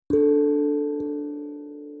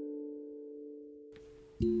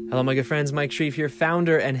Hello, my good friends. Mike Shreve here,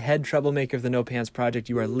 founder and head troublemaker of the No Pants Project.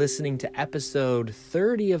 You are listening to episode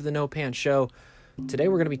 30 of the No Pants Show. Today,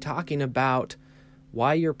 we're going to be talking about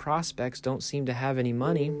why your prospects don't seem to have any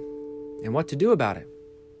money and what to do about it.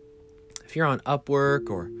 If you're on Upwork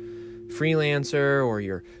or Freelancer, or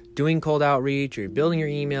you're doing cold outreach, or you're building your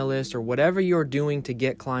email list, or whatever you're doing to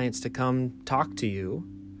get clients to come talk to you,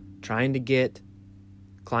 trying to get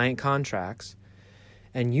client contracts,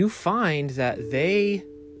 and you find that they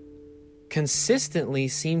consistently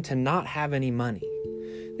seem to not have any money.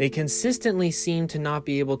 They consistently seem to not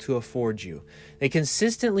be able to afford you. They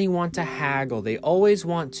consistently want to haggle. They always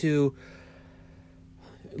want to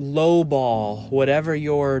lowball whatever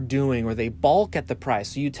you're doing, or they balk at the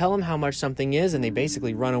price. So you tell them how much something is and they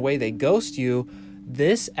basically run away. They ghost you.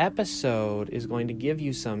 This episode is going to give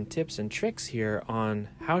you some tips and tricks here on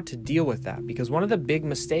how to deal with that. Because one of the big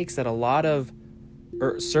mistakes that a lot of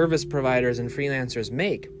service providers and freelancers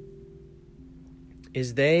make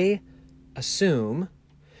is they assume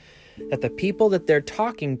that the people that they're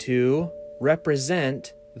talking to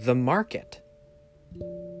represent the market.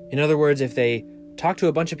 In other words, if they talk to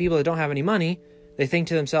a bunch of people that don't have any money, they think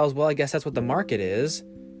to themselves, well, I guess that's what the market is.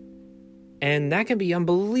 And that can be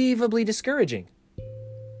unbelievably discouraging.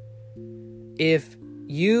 If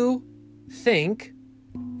you think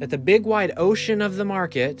that the big wide ocean of the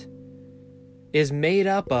market is made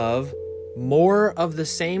up of more of the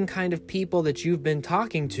same kind of people that you've been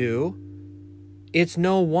talking to, it's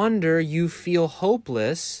no wonder you feel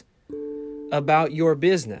hopeless about your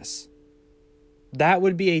business. That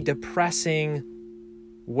would be a depressing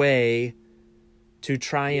way to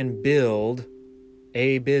try and build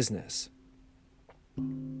a business.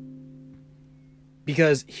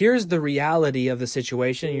 Because here's the reality of the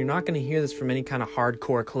situation. You're not going to hear this from any kind of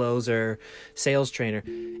hardcore closer, sales trainer.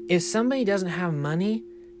 If somebody doesn't have money,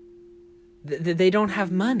 they don't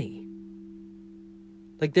have money.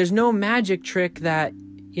 Like, there's no magic trick that,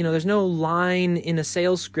 there's no line in a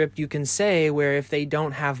sales script you can say where if they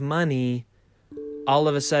don't have money, all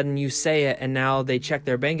of a sudden you say it and now they check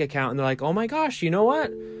their bank account and they're like, oh my gosh, you know what?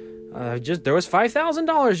 There was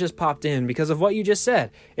 $5,000 just popped in because of what you just said.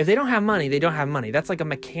 If they don't have money, they don't have money. That's like a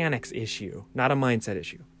mechanics issue, not a mindset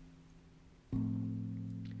issue.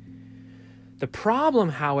 The problem,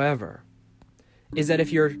 however, is that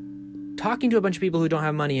if you're talking to a bunch of people who don't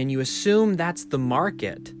have money and you assume that's the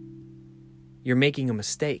market, you're making a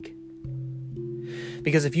mistake.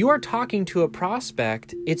 Because if you are talking to a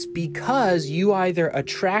prospect, it's because you either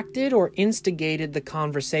attracted or instigated the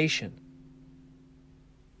conversation.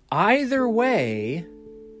 Either way,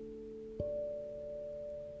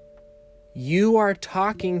 you are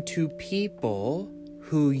talking to people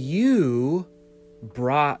who you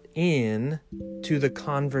brought in to the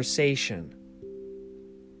conversation.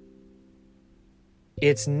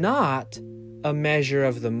 It's not a measure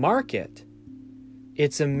of the market.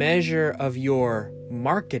 It's a measure of your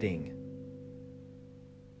marketing.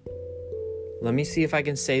 Let me see if I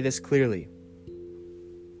can say this clearly.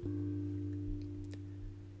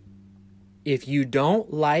 If you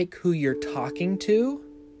don't like who you're talking to,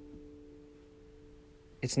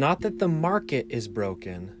 it's not that the market is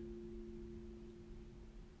broken.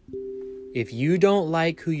 If you don't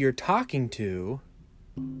like who you're talking to,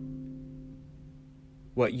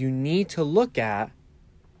 what you need to look at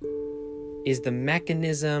is the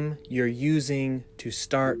mechanism you're using to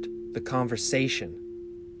start the conversation.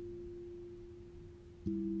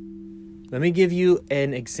 Let me give you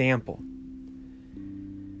an example.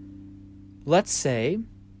 Let's say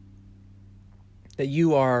that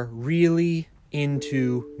you are really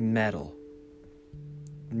into metal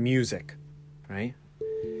music, right?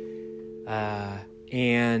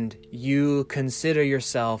 And you consider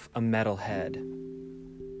yourself a metalhead.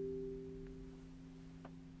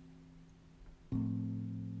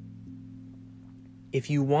 If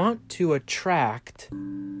you want to attract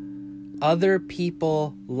other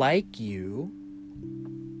people like you,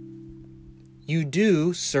 you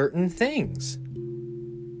do certain things.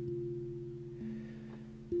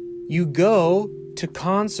 You go to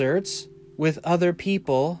concerts with other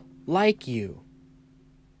people like you.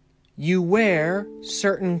 You wear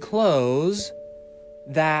certain clothes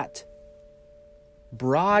that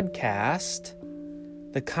broadcast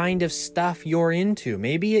the kind of stuff you're into.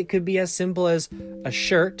 Maybe it could be as simple as a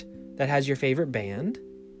shirt that has your favorite band,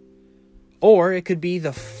 or it could be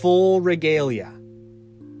the full regalia.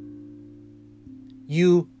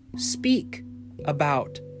 You speak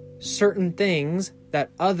about certain things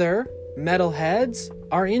that other metalheads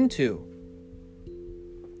are into.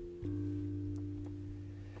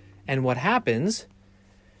 And what happens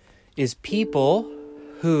is people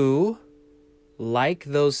who like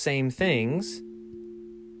those same things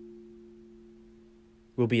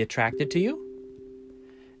will be attracted to you,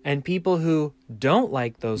 and people who don't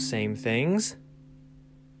like those same things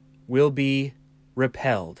will be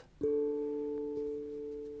repelled.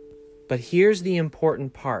 But here's the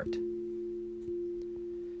important part.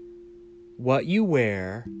 What you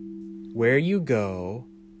wear, where you go,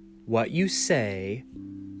 what you say,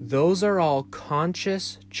 those are all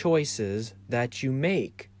conscious choices that you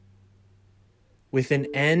make with an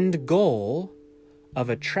end goal of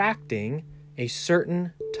attracting a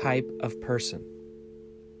certain type of person.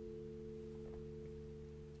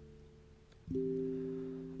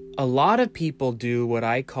 A lot of people do what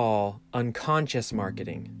I call unconscious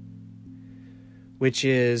marketing, which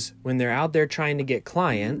is when they're out there trying to get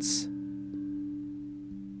clients,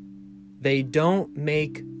 they don't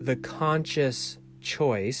make the conscious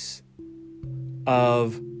choice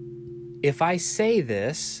of, if I say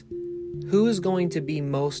this, who's going to be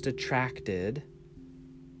most attracted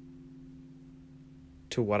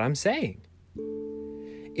to what I'm saying?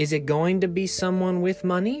 Is it going to be someone with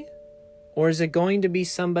money, or is it going to be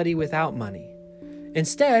somebody without money?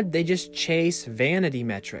 Instead, they just chase vanity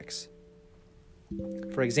metrics.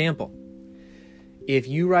 For example, if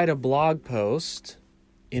you write a blog post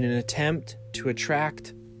in an attempt to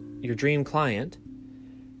attract your dream client,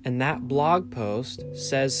 and that blog post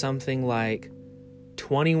says something like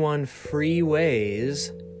 21 free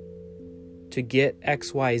ways to get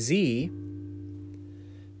XYZ,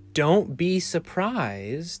 don't be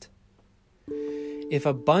surprised if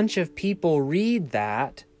a bunch of people read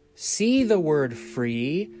that, see the word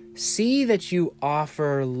free, see that you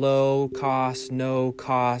offer low cost, no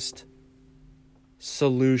cost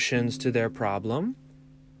solutions to their problem,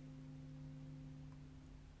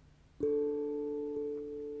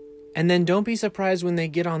 and then don't be surprised when they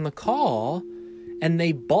get on the call and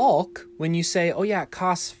they balk when you say, oh yeah, it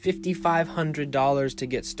costs $5,500 to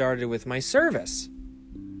get started with my service.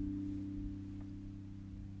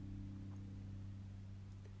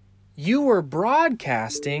 You were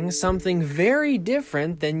broadcasting something very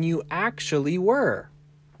different than you actually were.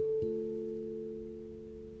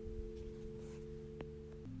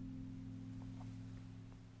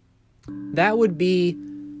 That would be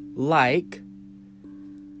like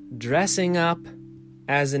dressing up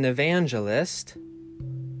as an evangelist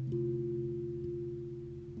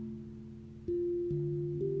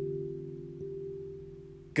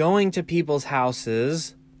going to people's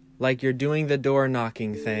houses like you're doing the door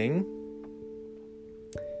knocking thing,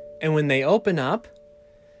 and when they open up,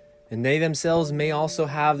 and they themselves may also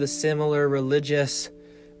have the similar religious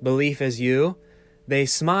belief as you, they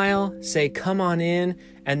smile, say, come on in,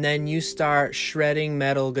 and then you start shredding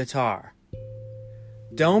metal guitar.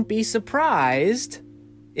 Don't be surprised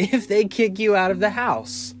if they kick you out of the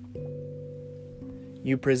house.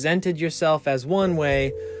 You presented yourself as one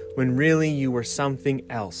way when really you were something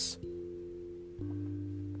else.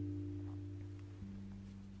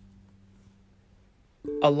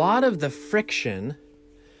 A lot of the friction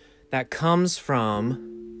that comes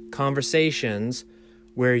from conversations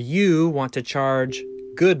where you want to charge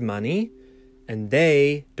good money and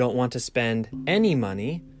they don't want to spend any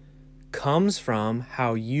money comes from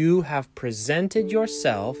how you have presented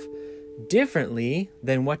yourself differently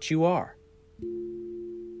than what you are.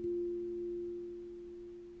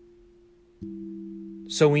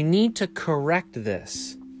 So we need to correct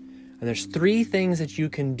this. And there's 3 things that you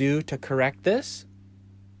can do to correct this.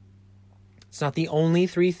 It's not the only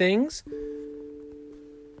 3 things,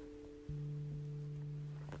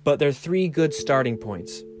 but they're 3 good starting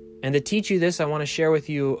points. And to teach you this, I want to share with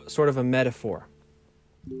you sort of a metaphor.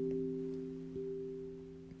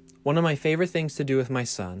 One of my favorite things to do with my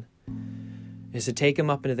son is to take him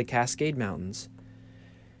up into the Cascade Mountains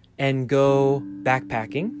and go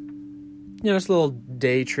backpacking. You know, just little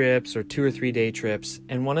day trips or 2 or 3 day trips.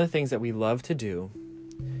 And one of the things that we love to do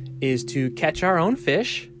is to catch our own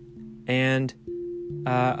fish and,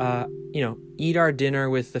 eat our dinner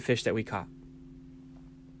with the fish that we caught.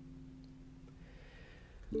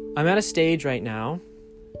 I'm at a stage right now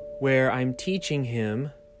where I'm teaching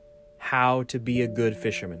him how to be a good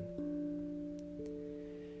fisherman.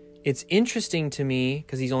 It's interesting to me,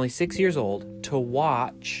 because he's only 6 years old, to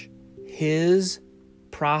watch his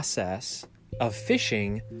process of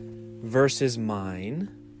fishing versus mine,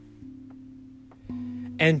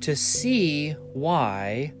 and to see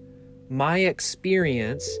why my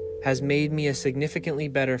experience has made me a significantly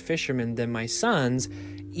better fisherman than my son,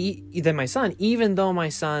 even though my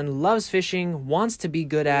son loves fishing, wants to be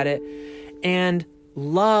good at it, and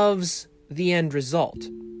loves the end result.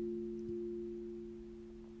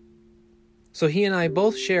 So he and I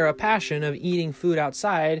both share a passion of eating food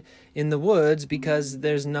outside in the woods because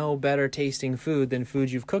there's no better tasting food than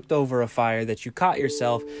food you've cooked over a fire that you caught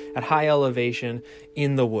yourself at high elevation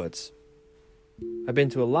in the woods. I've been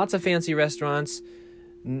to lots of fancy restaurants.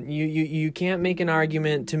 You can't make an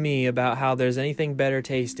argument to me about how there's anything better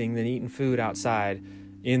tasting than eating food outside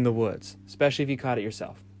in the woods, especially if you caught it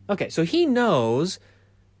yourself. Okay, so he knows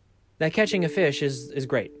that catching a fish is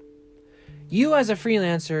great. You as a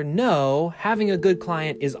freelancer know having a good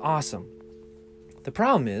client is awesome. The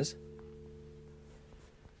problem is,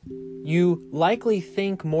 you likely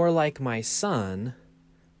think more like my son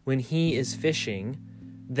when he is fishing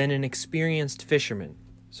than an experienced fisherman.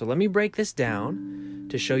 So let me break this down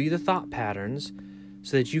to show you the thought patterns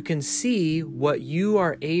so that you can see what you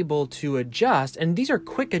are able to adjust. And these are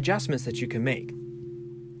quick adjustments that you can make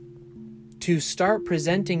to start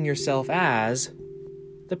presenting yourself as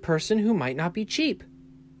the person who might not be cheap.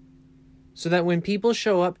 So that when people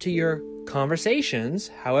show up to your conversations,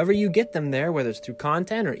 however you get them there, whether it's through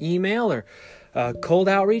content or email or cold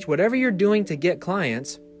outreach, whatever you're doing to get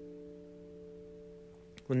clients,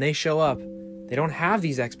 when they show up, they don't have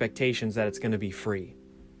these expectations that it's going to be free.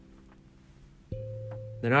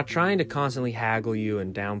 They're not trying to constantly haggle you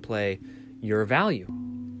and downplay your value.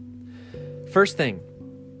 First thing,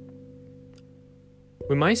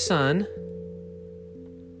 when my son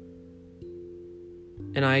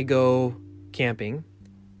and I go camping,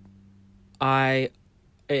 and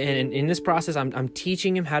in this process, I'm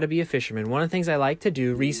teaching him how to be a fisherman. One of the things I like to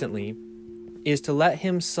do recently is to let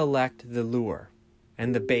him select the lure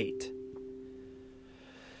and the bait,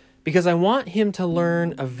 because I want him to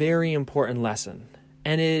learn a very important lesson,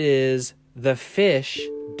 and it is the fish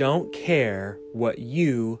don't care what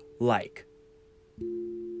you like.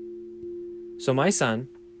 So my son,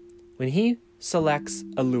 when he selects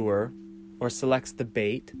a lure or selects the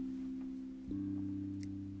bait,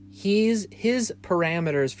 his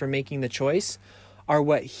parameters for making the choice are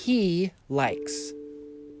what he likes.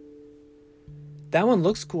 That one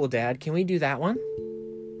looks cool, Dad. Can we do that one?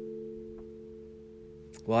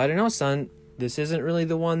 Well, I don't know, son. This isn't really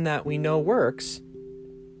the one that we know works.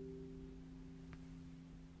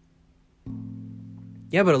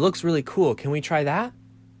 Yeah, but it looks really cool. Can we try that?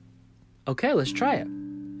 Okay, let's try it.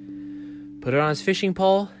 Put it on his fishing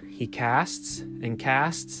pole. He casts and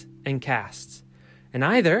casts and casts. And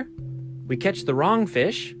either we catch the wrong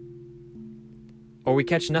fish or we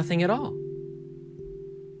catch nothing at all.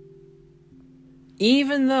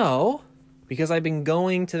 Even though, because I've been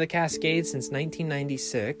going to the Cascades since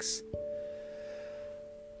 1996,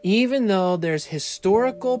 even though there's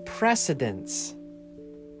historical precedence,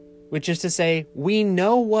 which is to say we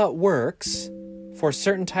know what works for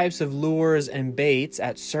certain types of lures and baits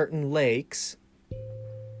at certain lakes,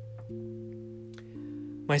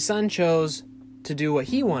 my son chose to do what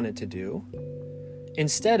he wanted to do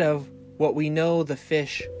instead of what we know the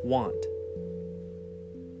fish want.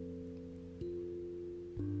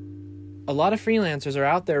 A lot of freelancers are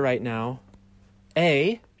out there right now,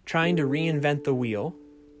 trying to reinvent the wheel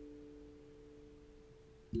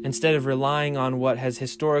instead of relying on what has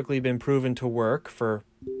historically been proven to work for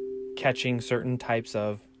catching certain types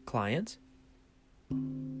of clients.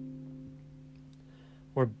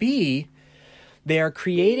 Or B, they are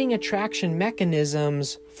creating attraction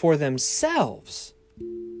mechanisms for themselves,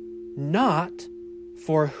 not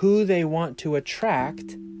for who they want to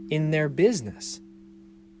attract in their business.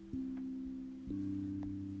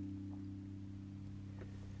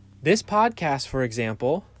 This podcast, for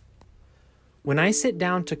example, when I sit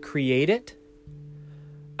down to create it,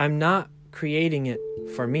 I'm not creating it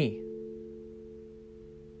for me.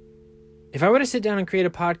 If I were to sit down and create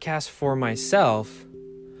a podcast for myself,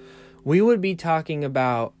 we would be talking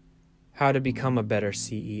about how to become a better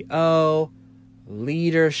CEO,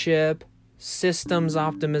 leadership, systems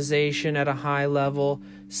optimization at a high level,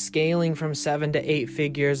 scaling from 7 to 8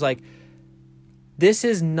 figures. Like, this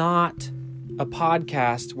is not a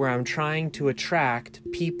podcast where I'm trying to attract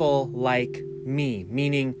people like me,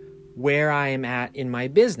 meaning where I am at in my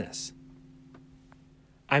business.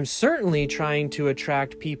 I'm certainly trying to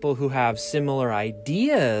attract people who have similar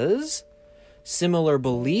ideas, similar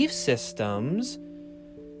belief systems,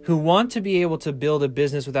 who want to be able to build a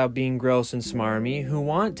business without being gross and smarmy, who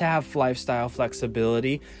want to have lifestyle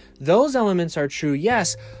flexibility. Those elements are true,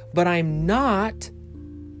 yes, but I'm not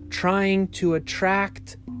trying to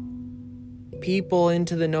attract people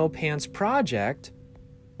into the No Pants Project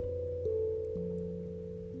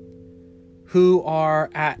who are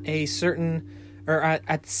at a certain or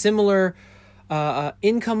at similar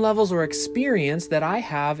income levels or experience that I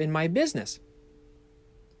have in my business.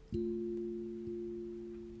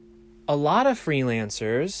 a lot of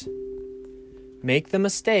freelancers make the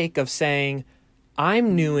mistake of saying,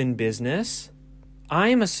 I'm new in business,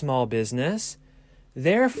 I'm a small business,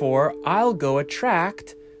 therefore I'll go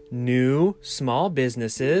attract new small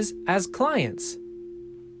businesses as clients.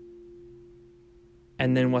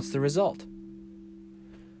 And then what's the result?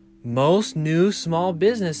 Most new small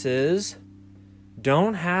businesses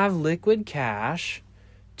don't have liquid cash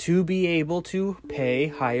to be able to pay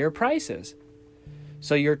higher prices.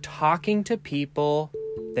 So you're talking to people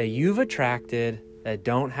that you've attracted that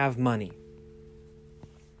don't have money.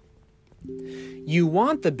 You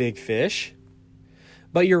want the big fish,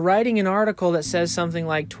 but you're writing an article that says something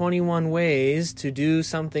like 21 ways to do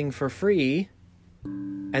something for free,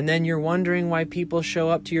 and then you're wondering why people show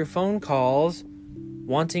up to your phone calls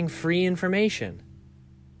wanting free information.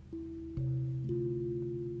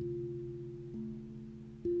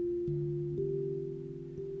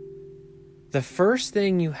 The first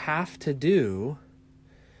thing you have to do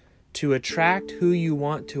to attract who you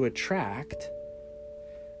want to attract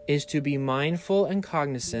is to be mindful and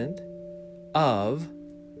cognizant of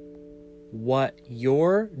what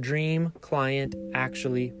your dream client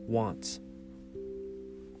actually wants.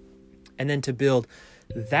 And then to build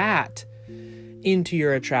that into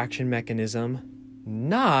your attraction mechanism,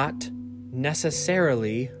 not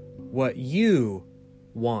necessarily what you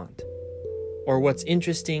want or what's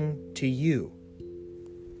interesting to you.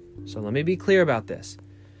 So let me be clear about this.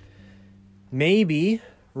 Maybe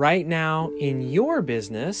right now in your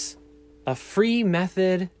business, a free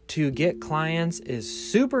method to get clients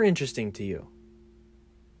is super interesting to you.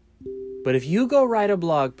 But if you go write a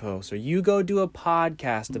blog post, or you go do a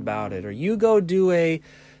podcast about it, or you go do a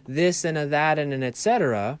this and a that and an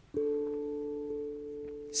etc.,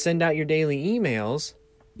 send out your daily emails,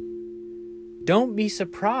 don't be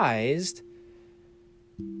surprised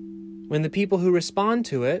when the people who respond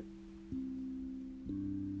to it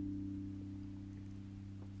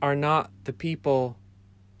are not the people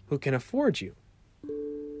who can afford you.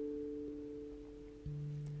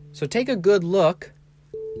 So take a good look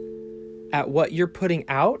at what you're putting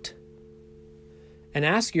out and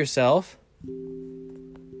ask yourself,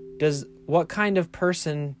 what kind of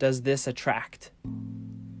person does this attract?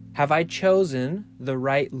 Have I chosen the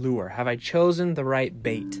right lure? Have I chosen the right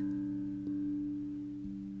bait?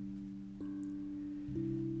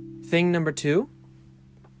 Thing number 2,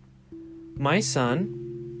 my son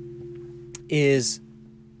is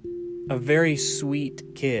a very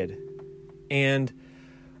sweet kid. And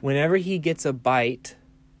whenever he gets a bite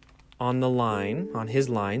on the line, on his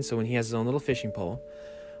line, so when he has his own little fishing pole,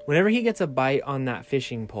 whenever he gets a bite on that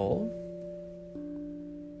fishing pole,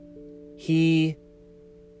 he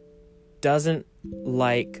doesn't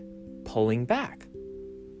like pulling back.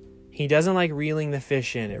 He doesn't like reeling the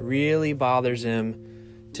fish in. It really bothers him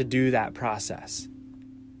to do that process.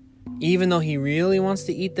 Even though he really wants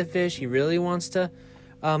to eat the fish, he really wants to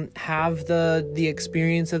have the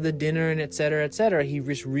experience of the dinner and et cetera, he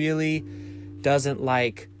just really doesn't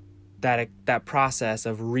like that process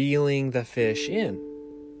of reeling the fish in.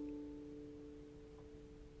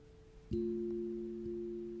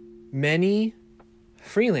 Many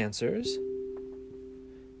freelancers,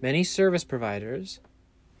 many service providers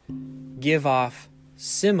give off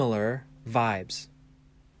similar vibes.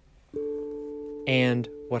 And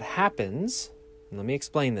what happens, and let me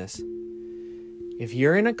explain this, if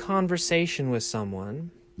you're in a conversation with someone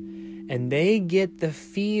and they get the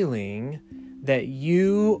feeling that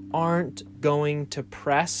you aren't going to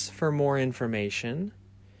press for more information,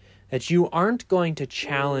 that you aren't going to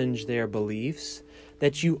challenge their beliefs,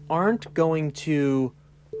 that you aren't going to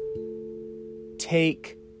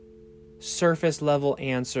take surface level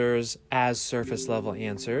answers as surface level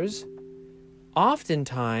answers,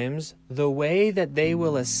 oftentimes the way that they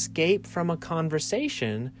will escape from a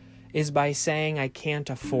conversation is by saying, I can't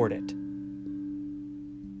afford it.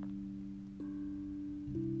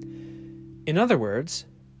 In other words,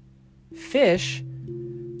 fish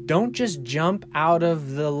don't just jump out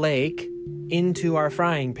of the lake into our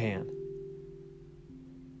frying pan.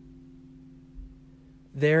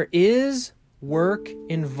 There is work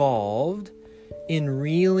involved in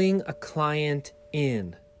reeling a client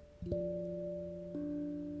in.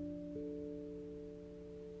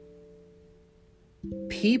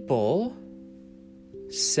 People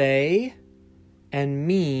say and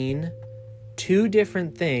mean two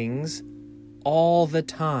different things all the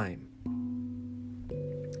time.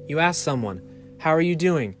 You ask someone, how are you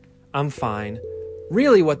doing? I'm fine.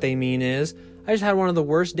 Really what they mean is, I just had one of the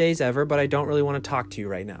worst days ever, but I don't really want to talk to you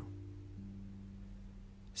right now.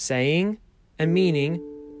 Saying and meaning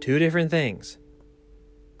two different things.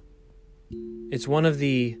 It's one of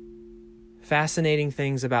the fascinating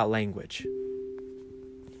things about language,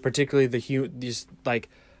 particularly the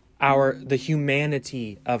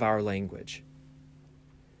humanity of our language.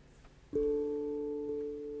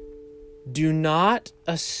 Do not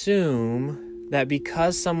assume that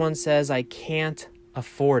because someone says I can't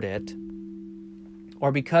afford it,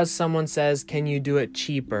 or because someone says can you do it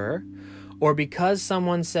cheaper, or because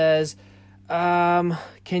someone says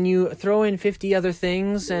can you throw in 50 other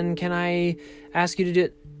things and can I ask you to do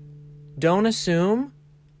it? Don't assume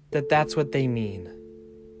that that's what they mean.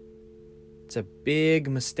 It's a big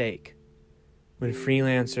mistake when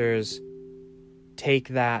freelancers take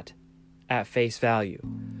that at face value.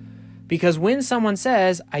 Because when someone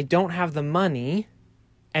says, I don't have the money,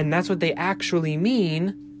 and that's what they actually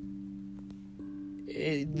mean,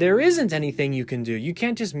 there isn't anything you can do. You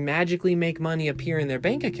can't just magically make money appear in their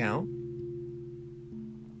bank account.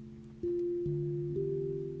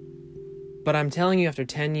 But I'm telling you, after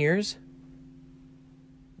 10 years,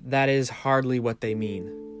 that is hardly what they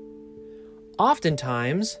mean.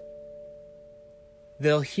 Oftentimes,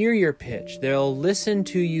 they'll hear your pitch. They'll listen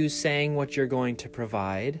to you saying what you're going to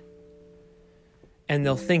provide, and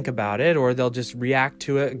they'll think about it, or they'll just react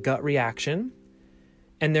to it, gut reaction.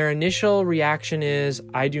 And their initial reaction is,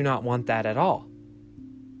 I do not want that at all.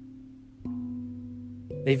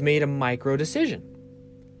 They've made a micro decision.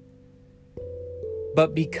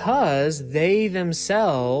 But because they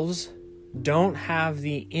themselves don't have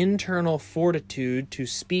the internal fortitude to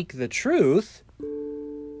speak the truth,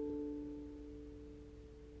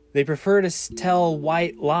 they prefer to tell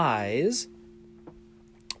white lies.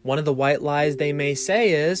 One of the white lies they may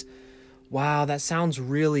say is, wow, that sounds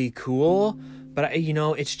really cool, but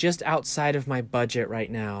it's just outside of my budget right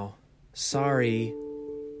now. Sorry.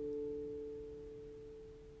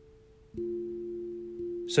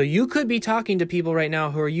 So you could be talking to people right now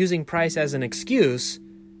who are using price as an excuse,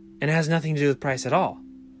 and it has nothing to do with price at all.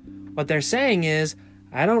 What they're saying is,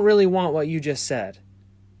 I don't really want what you just said.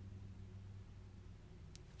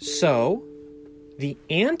 So, the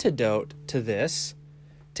antidote to this,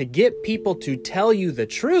 to get people to tell you the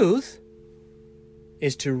truth,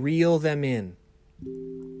 is to reel them in.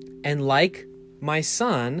 And like my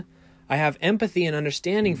son, I have empathy and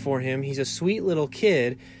understanding for him. He's a sweet little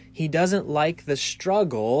kid. He doesn't like the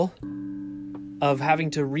struggle of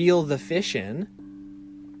having to reel the fish in.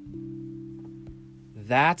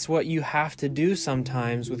 That's what you have to do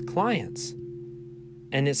sometimes with clients.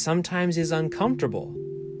 And it sometimes is uncomfortable.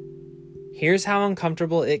 Here's how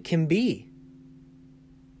uncomfortable it can be.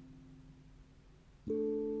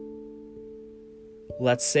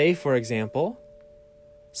 Let's say, for example,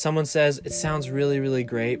 someone says, it sounds really, really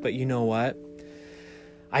great, but you know what?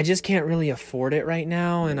 I just can't really afford it right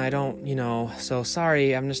now, and I don't, so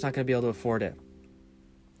sorry, I'm just not going to be able to afford it.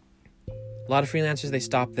 A lot of freelancers, they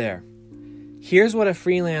stop there. Here's what a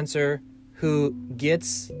freelancer who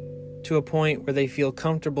gets to a point where they feel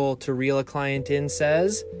comfortable to reel a client in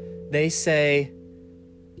says. They say,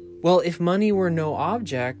 well, if money were no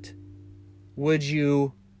object, would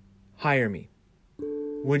you hire me?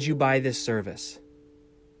 Would you buy this service?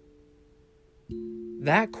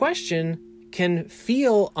 That question can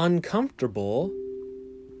feel uncomfortable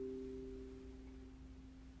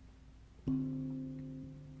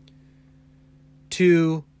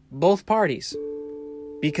to both parties,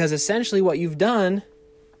 because essentially what you've done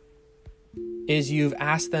is you've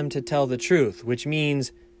asked them to tell the truth, which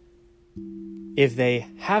means if they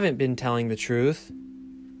haven't been telling the truth,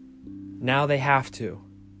 now they have to.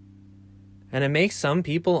 And it makes some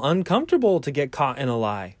people uncomfortable to get caught in a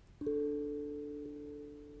lie.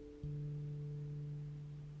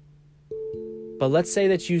 But let's say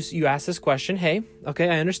that you ask this question, hey, okay,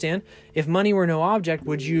 I understand. If money were no object,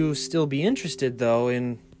 would you still be interested, though,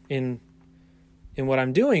 in what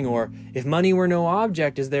I'm doing? Or if money were no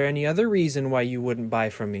object, is there any other reason why you wouldn't buy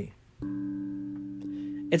from me?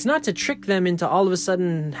 It's not to trick them into all of a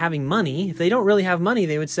sudden having money. If they don't really have money,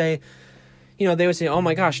 they would say, oh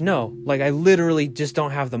my gosh, no, like I literally just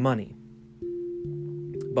don't have the money.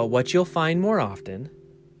 But what you'll find more often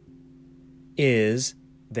is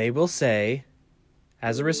they will say,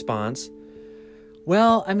 as a response,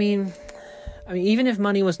 well, I mean, even if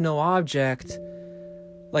money was no object,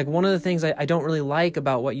 like one of the things I don't really like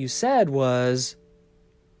about what you said was,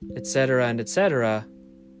 etc. and etc.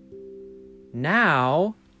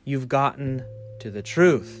 Now you've gotten to the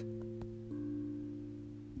truth.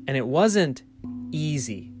 And it wasn't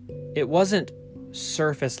easy. It wasn't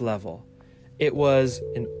surface level. It was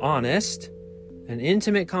an honest, an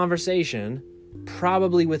intimate conversation,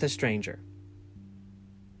 probably with a stranger.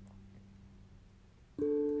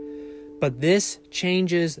 But this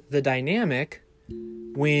changes the dynamic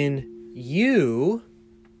when you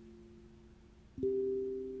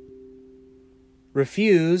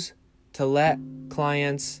refuse to let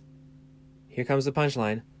clients, here comes the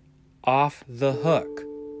punchline, off the hook.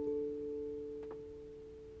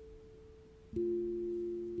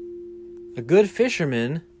 A good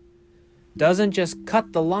fisherman doesn't just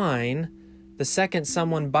cut the line the second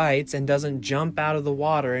someone bites and doesn't jump out of the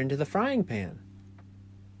water into the frying pan.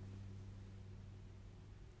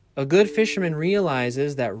 A good fisherman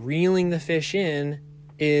realizes that reeling the fish in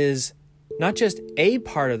is not just a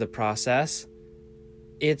part of the process,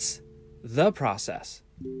 it's the process.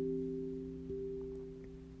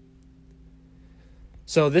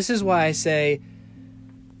 So this is why I say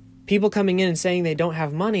people coming in and saying they don't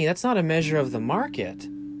have money, that's not a measure of the market.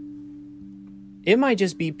 It might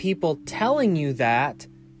just be people telling you that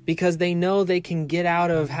because they know they can get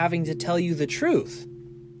out of having to tell you the truth.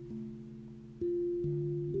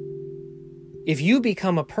 If you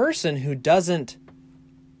become a person who doesn't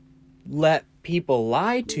let people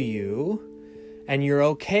lie to you, and you're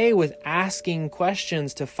okay with asking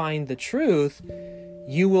questions to find the truth,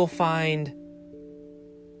 you will find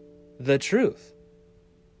the truth.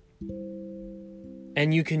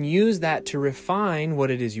 And you can use that to refine what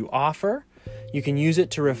it is you offer. You can use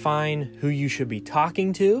it to refine who you should be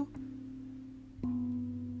talking to,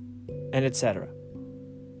 and etc.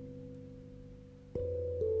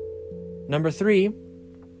 Number 3,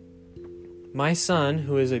 my son,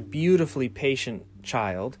 who is a beautifully patient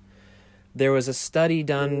child, there was a study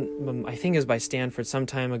done, I think it was by Stanford some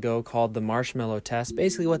time ago, called the marshmallow test.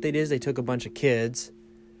 Basically what they did is they took a bunch of kids.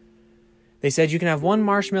 They said you can have 1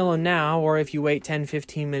 marshmallow now, or if you wait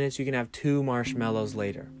 10-15 minutes, you can have 2 marshmallows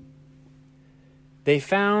later. They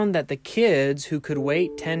found that the kids who could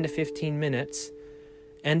wait 10 to 15 minutes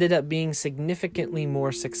ended up being significantly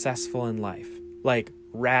more successful in life, like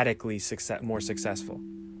radically more successful.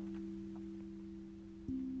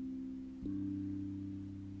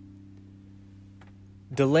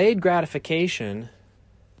 Delayed gratification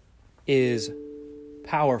is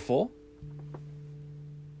powerful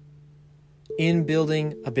in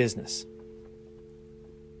building a business.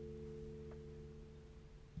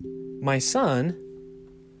 My son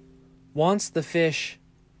wants the fish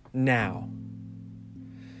now.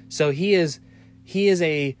 So he is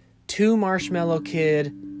a 2 marshmallow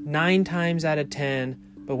kid 9 times out of 10,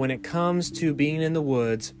 but when it comes to being in the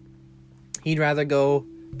woods, he'd rather go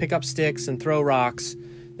pick up sticks and throw rocks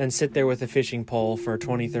than sit there with a fishing pole for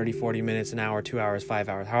 20, 30, 40 minutes, an hour, 2 hours, 5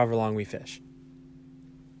 hours, however long we fish.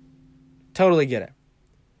 Totally get it.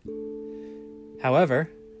 However,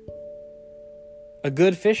 a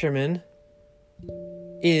good fisherman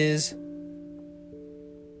is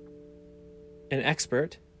an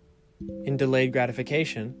expert in delayed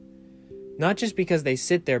gratification, not just because they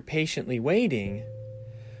sit there patiently waiting,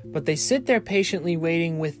 but they sit there patiently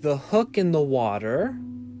waiting with the hook in the water,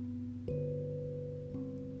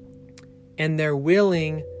 and they're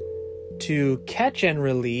willing to catch and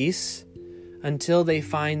release until they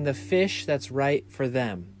find the fish that's right for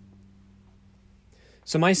them.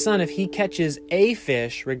 So my son, if he catches a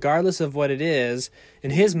fish, regardless of what it is,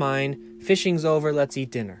 in his mind, fishing's over, let's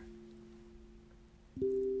eat dinner.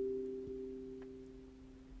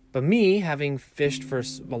 But me, having fished for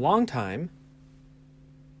a long time,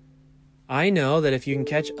 I know that if you can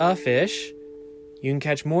catch a fish, you can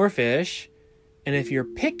catch more fish, and if you're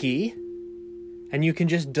picky, and you can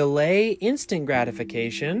just delay instant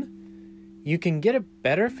gratification, you can get a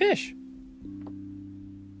better fish.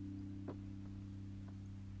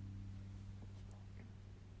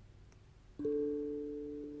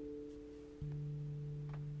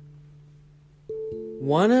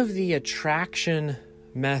 One of the attraction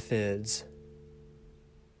methods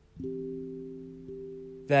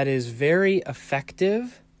that is very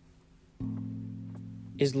effective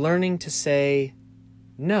is learning to say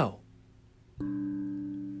no.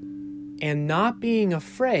 And not being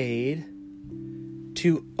afraid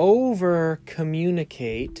to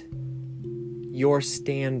over-communicate your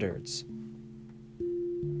standards.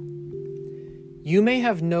 You may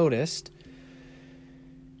have noticed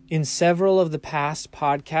in several of the past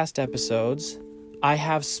podcast episodes, I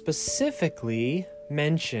have specifically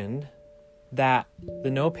mentioned that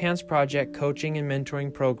the No Pants Project coaching and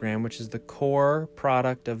mentoring program, which is the core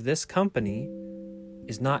product of this company,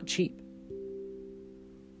 is not cheap.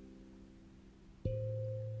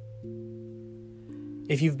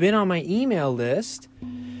 If you've been on my email list,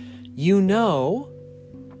 you know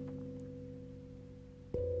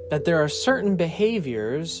that there are certain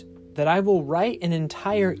behaviors that I will write an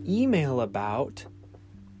entire email about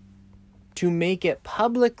to make it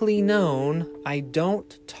publicly known I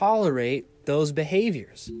don't tolerate those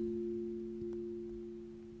behaviors.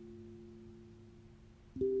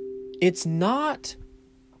 it's not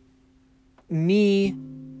me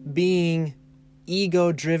being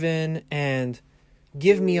ego-driven and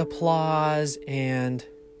give me applause and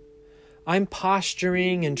I'm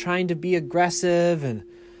posturing and trying to be aggressive and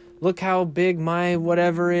look how big my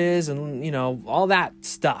whatever is and, all that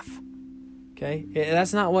stuff. Okay?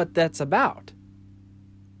 That's not what that's about.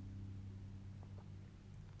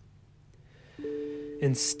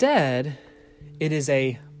 Instead, it is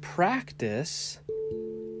a practice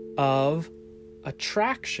of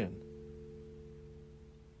attraction.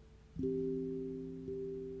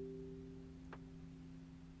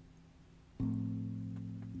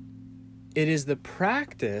 It is the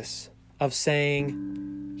practice of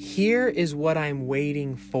saying, here is what I'm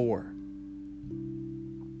waiting for.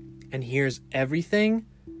 And here's everything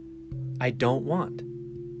I don't want.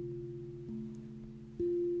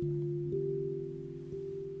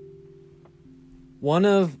 One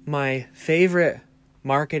of my favorite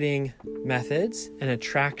marketing methods and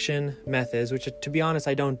attraction methods, which to be honest,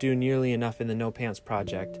 I don't do nearly enough in the No Pants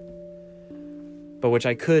Project, but which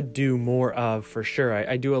I could do more of for sure.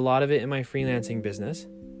 I do a lot of it in my freelancing business,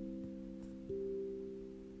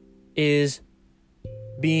 is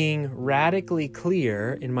being radically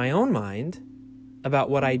clear in my own mind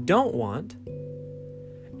about what I don't want,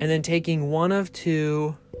 and then taking one of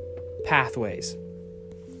two pathways.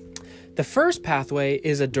 The first pathway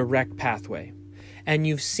is a direct pathway, and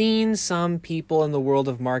you've seen some people in the world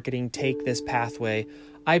of marketing take this pathway.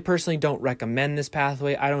 I personally don't recommend this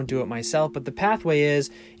pathway. I don't do it myself, but the pathway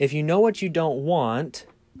is, if you know what you don't want,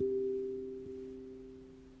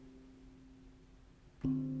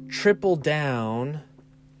 triple down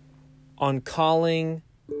on calling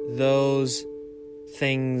those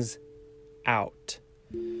things out.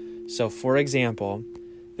 So, for example,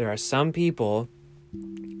 there are some people,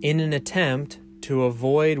 in an attempt to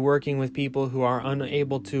avoid working with people who are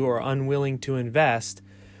unable to or unwilling to invest,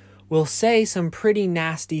 will say some pretty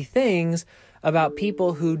nasty things about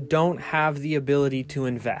people who don't have the ability to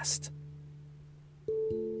invest.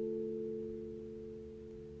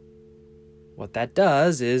 What that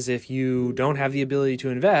does is, if you don't have the ability to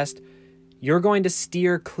invest, you're going to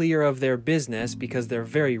steer clear of their business because they're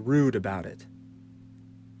very rude about it.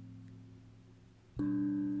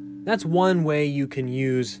 That's one way you can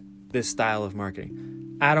use this style of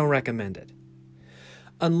marketing. I don't recommend it.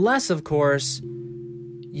 Unless, of course,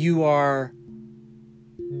 you are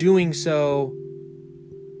doing so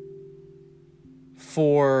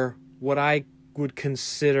for what I would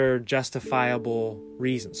consider justifiable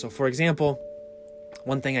reasons. So, for example,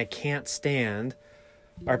 one thing I can't stand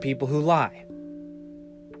are people who lie.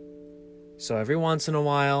 So every once in a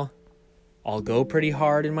while, I'll go pretty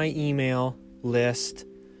hard in my email list.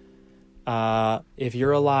 If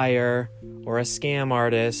you're a liar or a scam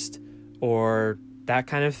artist or that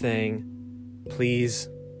kind of thing, please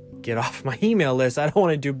get off my email list. I don't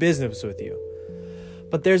want to do business with you.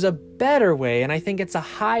 But there's a better way, and I think it's a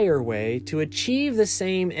higher way, to achieve the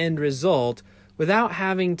same end result without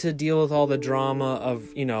having to deal with all the drama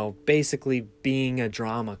of, basically being a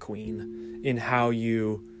drama queen in how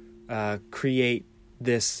you create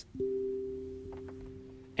this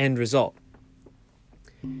end result.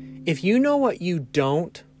 If you know what you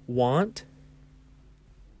don't want,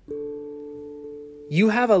 you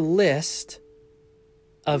have a list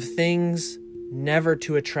of things never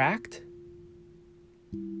to attract,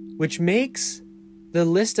 which makes the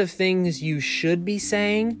list of things you should be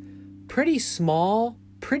saying pretty small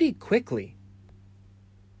pretty quickly.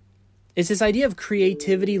 It's this idea of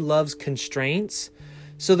creativity loves constraints.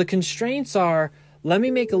 So the constraints are, let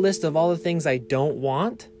me make a list of all the things I don't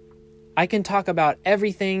want. I can talk about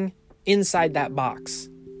everything inside that box.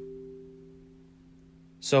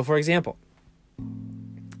 So, for example,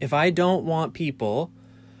 if I don't want people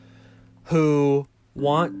who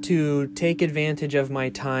want to take advantage of my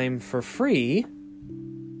time for free,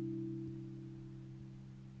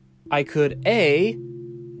 I could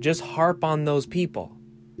just harp on those people.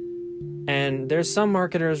 And there's some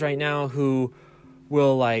marketers right now who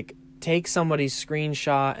will take somebody's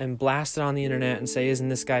screenshot and blast it on the internet and say, isn't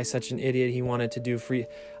this guy such an idiot? He wanted to do free.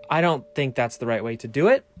 I don't think that's the right way to do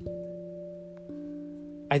it.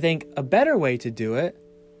 I think a better way to do it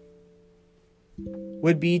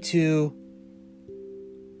would be to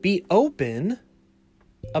be open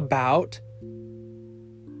about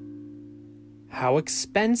how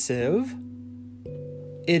expensive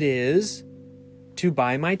it is to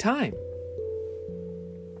buy my time.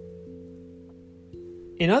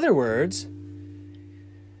 In other words,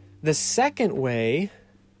 the second way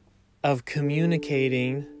of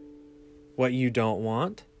communicating what you don't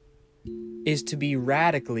want is to be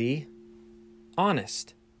radically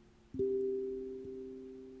honest.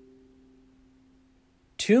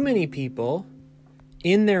 too many people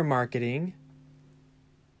in their marketing,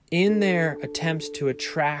 in their attempts to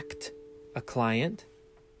attract a client,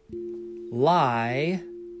 lie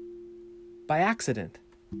by accident.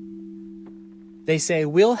 They say,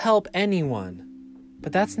 we'll help anyone,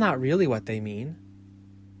 but that's not really what they mean.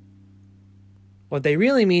 What they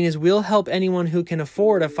really mean is we'll help anyone who can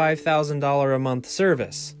afford a $5,000 a month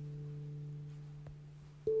service.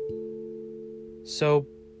 So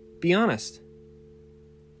be honest.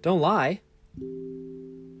 Don't lie.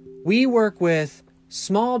 We work with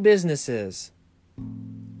small businesses.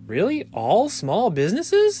 Really? All small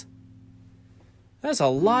businesses? That's a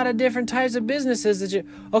lot of different types of businesses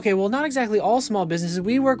okay, well, not exactly all small businesses.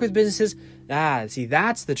 We work with businesses. See,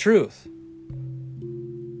 that's the truth.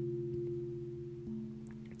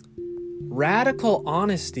 Radical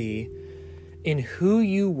honesty in who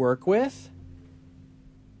you work with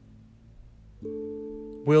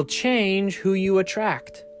will change who you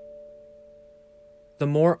attract. The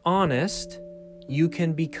more honest you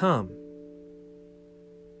can become.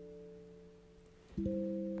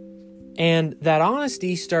 And that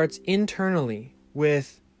honesty starts internally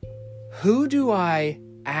with, who do I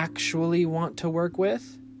actually want to work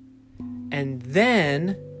with? And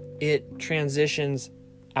then it transitions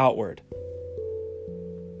outward.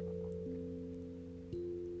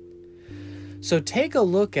 So take a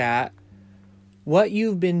look at what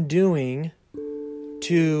you've been doing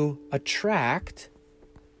to attract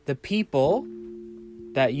the people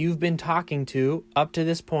that you've been talking to up to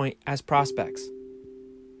this point as prospects.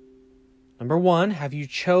 Number one, have you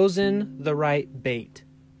chosen the right bait?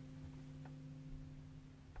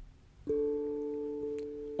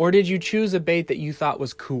 Or did you choose a bait that you thought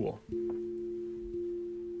was cool?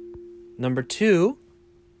 Number two,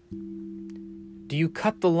 do you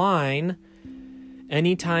cut the line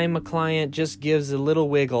anytime a client just gives a little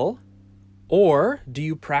wiggle? Or do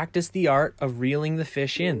you practice the art of reeling the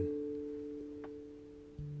fish in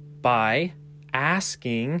by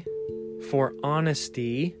asking for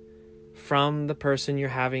honesty from the person you're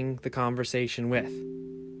having the conversation with?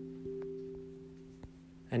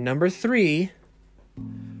 And number three,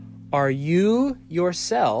 are you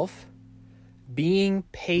yourself being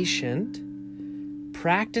patient,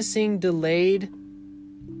 practicing delayed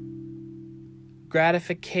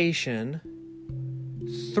gratification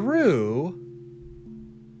through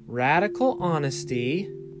radical honesty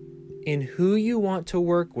in who you want to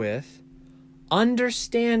work with,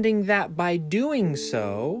 understanding that by doing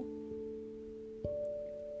so,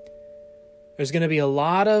 there's going to be a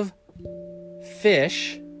lot of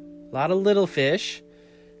fish, a lot of little fish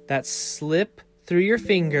that slip through your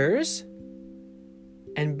fingers,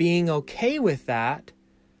 and being okay with that,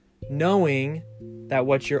 knowing that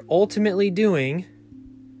what you're ultimately doing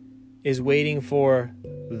is waiting for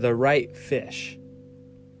the right fish.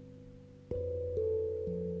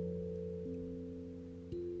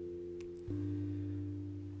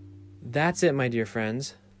 That's it, my dear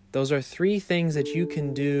friends. Those are 3 things that you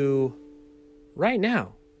can do right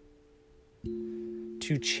now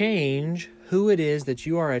to change who it is that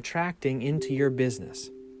you are attracting into your business.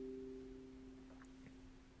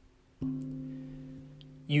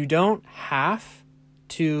 You don't have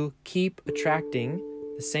to keep attracting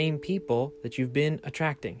the same people that you've been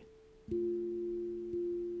attracting.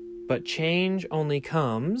 But change only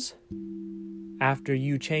comes after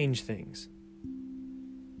you change things.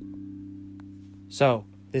 So,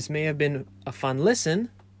 this may have been a fun listen,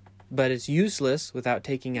 but it's useless without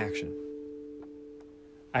taking action.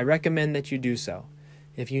 I recommend that you do so.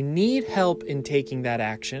 If you need help in taking that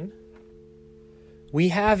action, we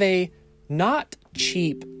have a not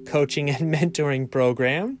cheap coaching and mentoring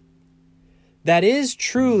program that is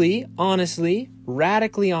truly, honestly,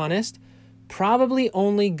 radically honest, probably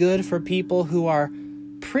only good for people who are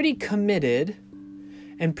pretty committed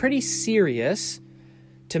and pretty serious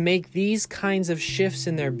to make these kinds of shifts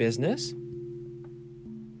in their business,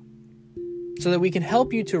 so that we can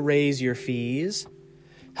help you to raise your fees,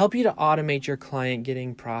 help you to automate your client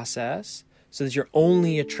getting process, so that you're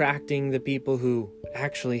only attracting the people who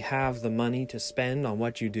actually have the money to spend on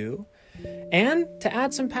what you do, and to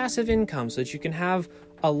add some passive income so that you can have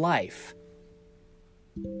a life.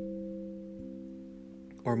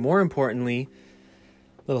 Or more importantly,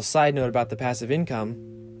 little side note about the passive income,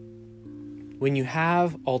 when you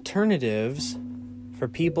have alternatives for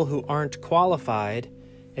people who aren't qualified,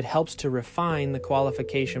 it helps to refine the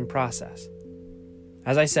qualification process.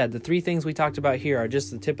 As I said, the 3 things we talked about here are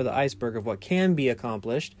just the tip of the iceberg of what can be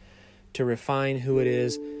accomplished to refine who it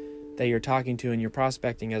is that you're talking to and you're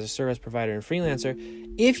prospecting as a service provider and freelancer.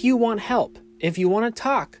 If you want help, if you want to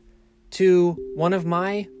talk to one of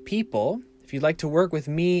my people, if if you'd like to work with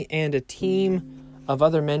me and a team of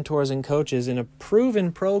other mentors and coaches in a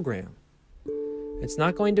proven program, it's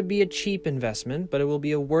not going to be a cheap investment, but it will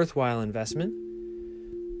be a worthwhile investment.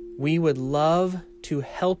 We would love to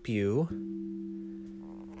help you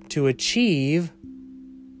to achieve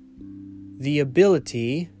the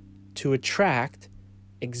ability to attract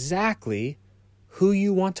exactly who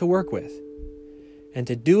you want to work with, and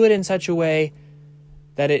to do it in such a way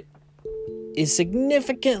that it is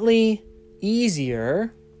significantly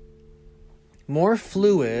easier, more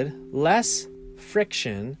fluid, less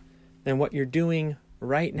friction than what you're doing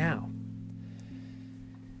right now.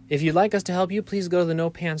 If you'd like us to help you, please go to the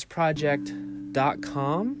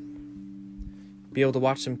nopantsproject.com. Be able to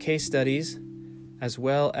watch some case studies, as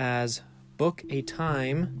well as book a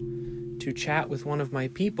time to chat with one of my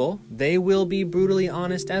people. They will be brutally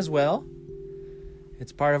honest as well.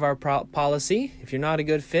 It's part of our policy. If you're not a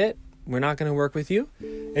good fit, we're not going to work with you.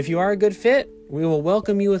 If you are a good fit, we will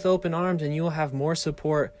welcome you with open arms, and you will have more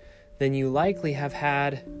support than you likely have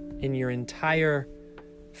had in your entire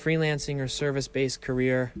freelancing or service-based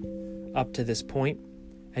career up to this point.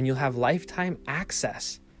 And you'll have lifetime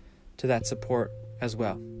access to that support as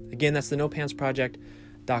well. Again, that's the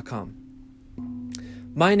nopantsproject.com.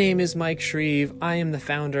 My name is Mike Shreve. I am the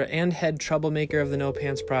founder and head troublemaker of the No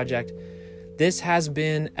Pants Project. This has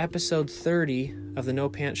been episode 30 of the No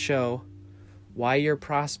Pants Show, Why Your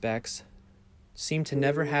Prospects Seem to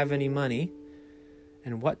Never Have Any Money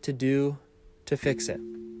and What to Do to Fix It.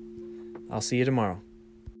 I'll see you tomorrow.